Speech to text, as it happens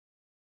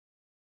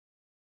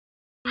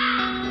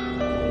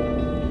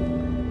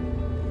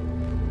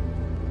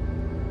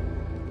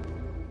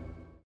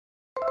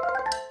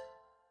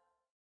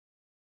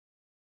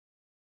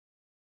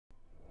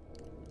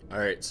All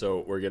right,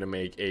 so we're gonna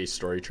make a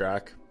story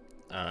track.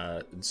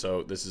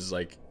 So this is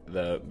like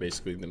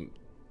basically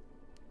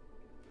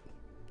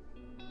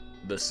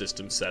the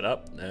system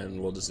setup,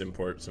 and we'll just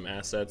import some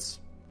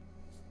assets.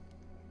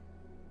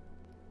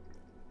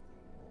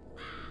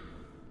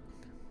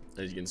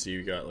 As you can see,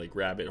 we got like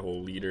rabbit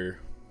hole leader,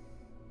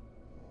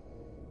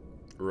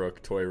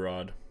 rook, toy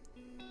rod,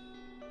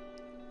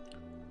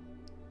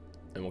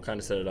 and we'll kind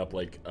of set it up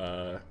like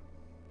a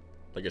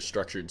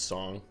structured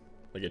song,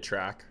 like a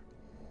track.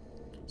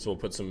 So we'll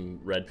put some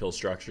red pill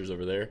structures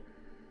over there.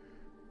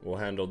 We'll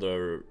handle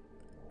the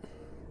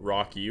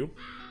rock U,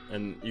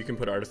 and you can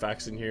put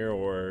artifacts in here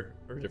or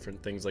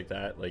different things like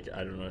that. Like,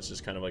 I don't know, it's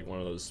just kind of like one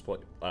of those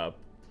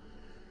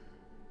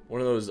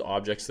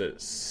objects that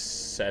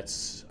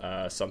sets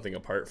something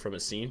apart from a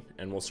scene,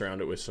 and we'll surround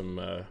it with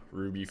some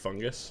ruby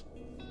fungus.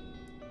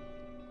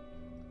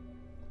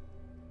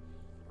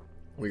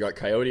 We got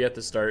coyote at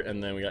the start,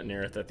 and then we got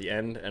Nerith at the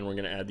end, and we're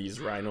gonna add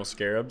these rhino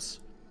scarabs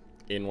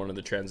in one of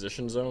the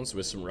transition zones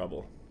with some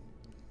rubble.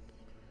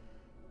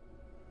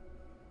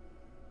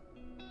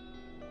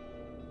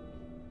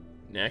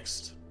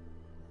 Next,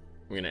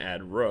 we're gonna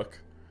add Rook,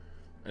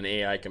 an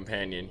AI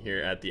companion,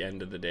 here at the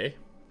end of the day.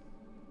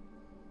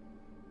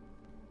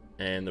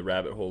 And the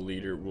rabbit hole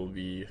leader will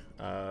be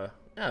out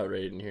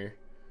right in here.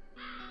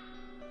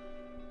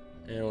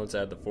 And let's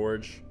add the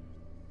forge.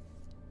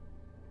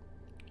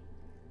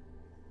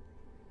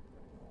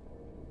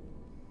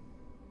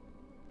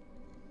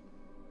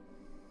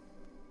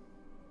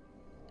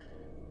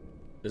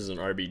 This is an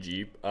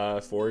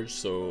RBG forge,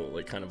 so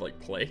like kind of like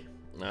play.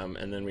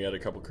 And then we had a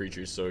couple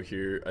creatures. So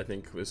here, I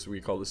think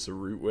we call this a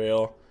root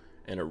whale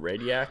and a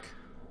radiac.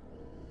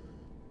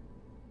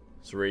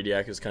 So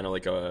radiac is kind of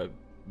like a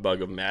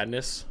bug of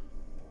madness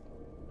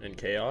and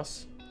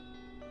chaos.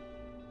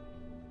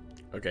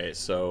 Okay,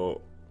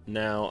 so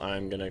now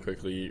I'm gonna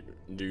quickly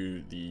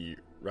do the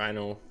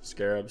rhino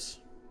scarabs,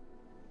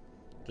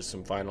 just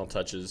some final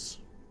touches,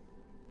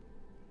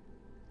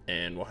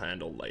 and we'll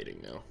handle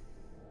lighting now.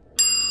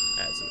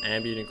 Add some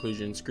ambient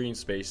occlusion, screen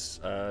space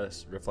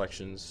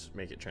reflections,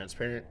 make it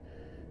transparent,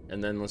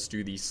 and then let's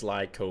do the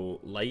Slico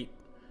light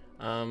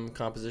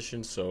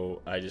composition.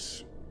 So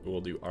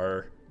we'll do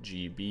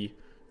RGB,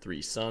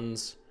 3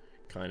 suns,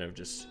 kind of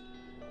just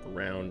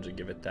around to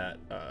give it that.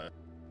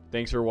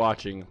 Thanks for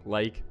watching.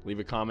 Like, leave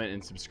a comment,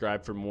 and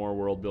subscribe for more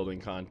world building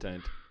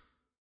content.